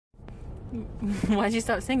Why'd you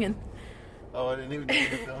stop singing? Oh, I didn't even know you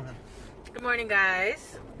were filming. Good morning,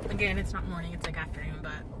 guys. Again, it's not morning, it's like afternoon,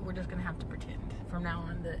 but we're just gonna have to pretend from now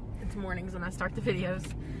on that it's mornings when I start the videos.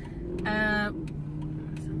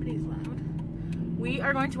 Somebody's loud. We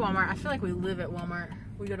are going to Walmart. I feel like we live at Walmart.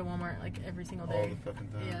 We go to Walmart like every single day. All the fucking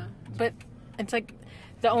time. Yeah. But it's like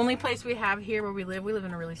the only place we have here where we live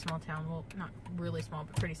in a really small town. Well, not really small,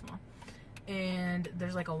 but pretty small. And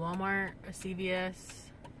there's like a Walmart, a CVS,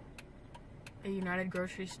 a United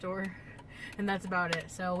grocery store, and that's about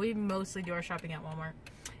it. So we mostly do our shopping at Walmart.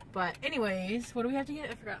 But anyways, what do we have to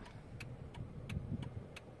get? I forgot.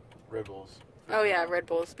 Red Bulls. Oh yeah, Red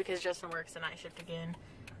Bulls, because Justin works the night shift again.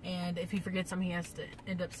 And if he forgets them, he has to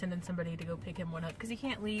end up sending somebody to go pick him one up because he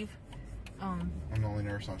can't leave. I'm the only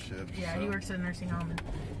nurse on shift. Yeah, so. he works at a nursing home, and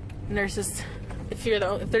nurses, if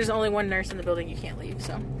there's only one nurse in the building, you can't leave.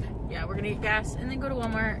 So yeah, we're gonna get gas and then go to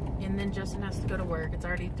Walmart, and then Justin has to go to work. It's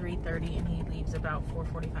already 3:30 and he leaves about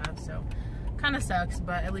 4:45, so kind of sucks,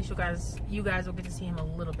 but at least you guys will get to see him a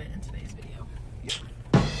little bit in today's video. Yeah.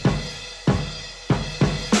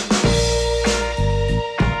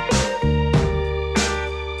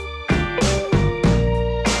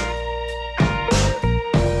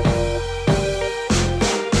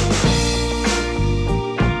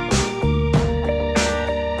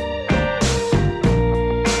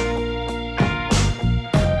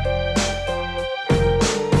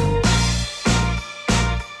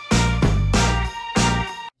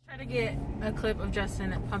 A clip of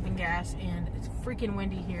Justin pumping gas, and it's freaking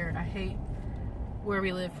windy here. I hate where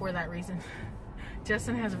we live for that reason.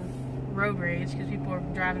 Justin has road rage because people are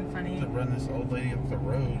driving funny. To run this old lady up the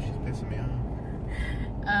road, she's pissing me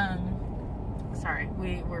off. Sorry,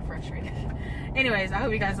 we're frustrated. Anyways, I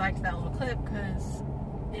hope you guys liked that little clip because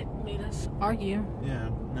it made us argue. Yeah,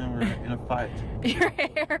 now we're in a fight. Your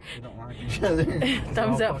hair. We don't like each other.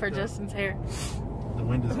 Thumbs up for Justin's hair. The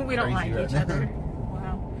wind is We don't like right each now. other.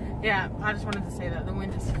 Yeah, I just wanted to say that the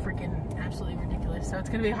wind is freaking absolutely ridiculous. So it's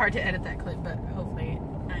going to be hard to edit that clip, but hopefully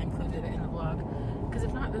I included it in the vlog. Because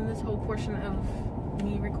if not, then this whole portion of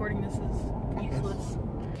me recording this is useless.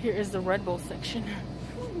 Here is the Red Bull section.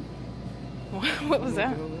 What was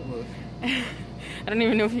that? I don't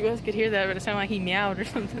even know if you guys could hear that, but it sounded like he meowed or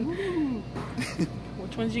something.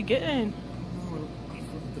 Which ones you getting? Oh,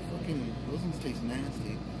 the fucking, those ones taste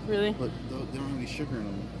nasty. Really? But they don't have any sugar in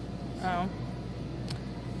them. Oh.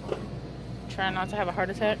 Try not to have a heart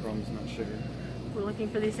attack. The problem is not sugar. We're looking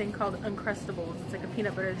for these things called Uncrustables. It's like a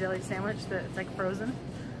peanut butter jelly sandwich that's like frozen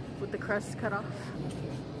with the crust cut off.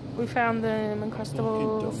 We found them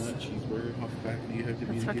Uncrustables. Fucking donut cheeseburger. How fat do you have to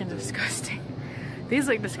be? That's to fucking get those? disgusting. These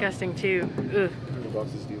look disgusting too. Ugh. How many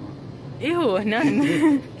boxes do you want? Ew,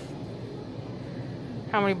 none.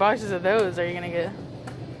 How many boxes of those are you gonna get?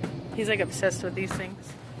 He's like obsessed with these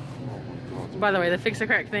things. By the way, the Fix a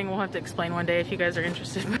Crack thing we'll have to explain one day if you guys are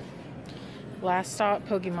interested. Last stop,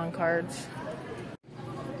 Pokemon cards.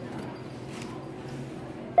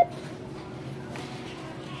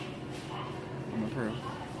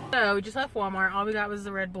 So we just left Walmart. All we got was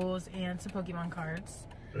the Red Bulls and some Pokemon cards.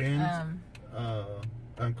 And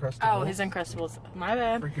Uncrustables. Oh, his Uncrustables. My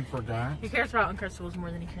bad. Freaking forgot. He cares about Uncrustables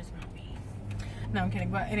more than he cares about me. No, I'm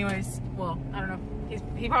kidding. But anyways, well, I don't know.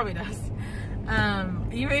 He probably does.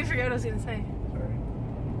 You may forget what I was gonna say. Sorry.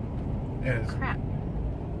 Yes. Crap. I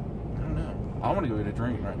don't know. I want to go get a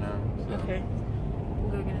drink right now. So. Okay.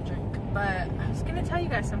 We'll go get a drink. But I was gonna tell you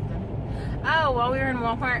guys something. Oh, while we were in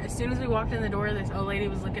Walmart, as soon as we walked in the door, this old lady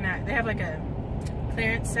was looking at, they have like a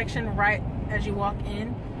clearance section right as you walk in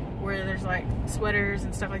where there's like sweaters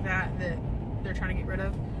and stuff like that they're trying to get rid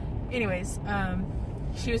of. Anyways,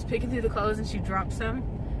 she was picking through the clothes and she dropped some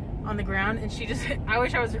on the ground, and she just, I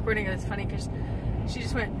wish I was recording it. It's funny because she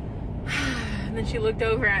just went and then she looked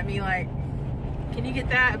over at me like, can you get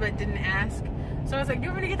that, but didn't ask. So I was like, do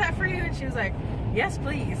you want me to get that for you? And she was like, yes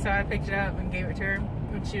please. So I picked it up and gave it to her,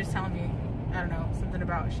 and she was telling me, I don't know, something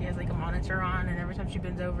about she has like a monitor on, and every time she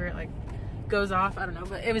bends over it like goes off. I don't know,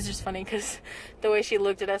 but it was just funny because the way she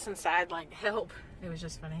looked at us inside like help, it was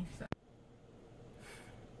just funny. So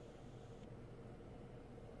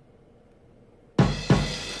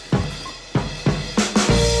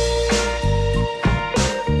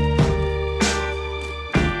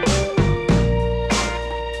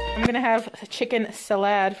I'm gonna have a chicken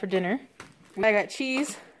salad for dinner. I got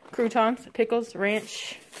cheese, croutons, pickles,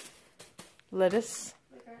 ranch, lettuce,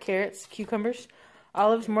 carrots, cucumbers,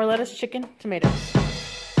 olives, more lettuce, chicken, tomatoes.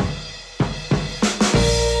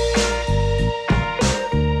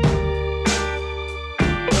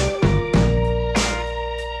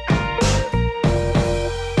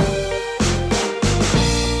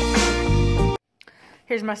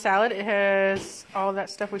 Here's my salad. It has all that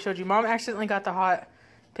stuff we showed you. Mom accidentally got the hot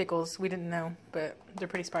pickles. We didn't know, but they're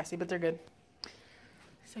pretty spicy, but they're good.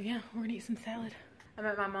 So yeah, we're gonna eat some salad. I'm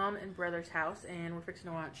at my mom and brother's house, and we're fixing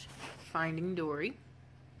to watch Finding Dory.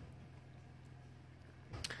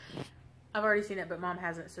 I've already seen it, but Mom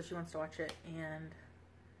hasn't, so she wants to watch it. And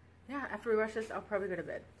yeah, after we watch this, I'll probably go to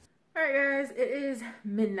bed. Alright guys, it is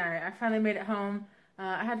midnight. I finally made it home.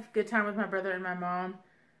 I had a good time with my brother and my mom.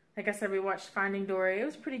 Like I said, we watched Finding Dory. It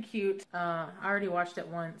was pretty cute. I already watched it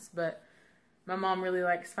once, but my mom really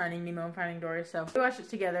likes Finding Nemo and Finding Dory, so we watched it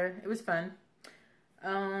together. It was fun.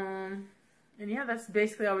 And yeah, that's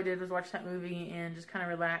basically all we did was watch that movie and just kind of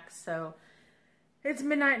relax. So it's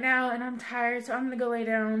midnight now and I'm tired, so I'm gonna go lay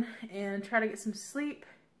down and try to get some sleep.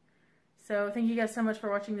 So thank you guys so much for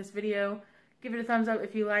watching this video. Give it a thumbs up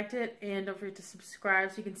if you liked it, and don't forget to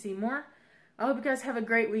subscribe so you can see more. I hope you guys have a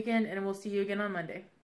great weekend, and we'll see you again on Monday.